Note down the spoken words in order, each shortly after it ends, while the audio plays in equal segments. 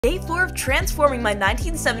Day 4 of transforming my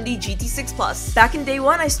 1970 GT6 Plus. Back in day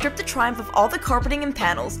 1, I stripped the Triumph of all the carpeting and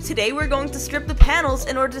panels. Today we're going to strip the panels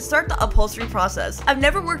in order to start the upholstery process. I've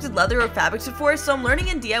never worked with leather or fabrics before, so I'm learning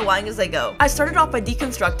and DIYing as I go. I started off by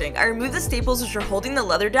deconstructing. I removed the staples which are holding the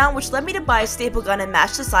leather down, which led me to buy a staple gun and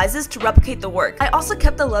match the sizes to replicate the work. I also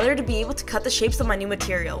kept the leather to be able to cut the shapes of my new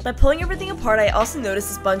material. By pulling everything apart, I also noticed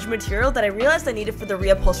the sponge material that I realized I needed for the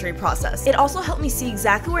reupholstery process. It also helped me see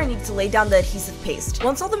exactly where I needed to lay down the adhesive paste.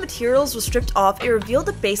 Once all the materials were stripped off, it revealed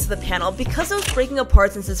the base of the panel. Because it was breaking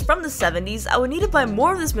apart since it's from the 70s, I would need to buy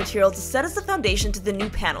more of this material to set as the foundation to the new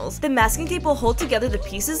panels. The masking tape will hold together the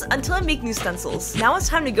pieces until I make new stencils. Now it's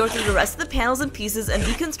time to go through the rest of the panels and pieces and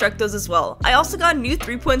deconstruct those as well. I also got new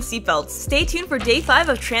 3-point seatbelts. Stay tuned for day 5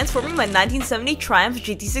 of transforming my 1970 Triumph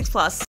GT6 Plus.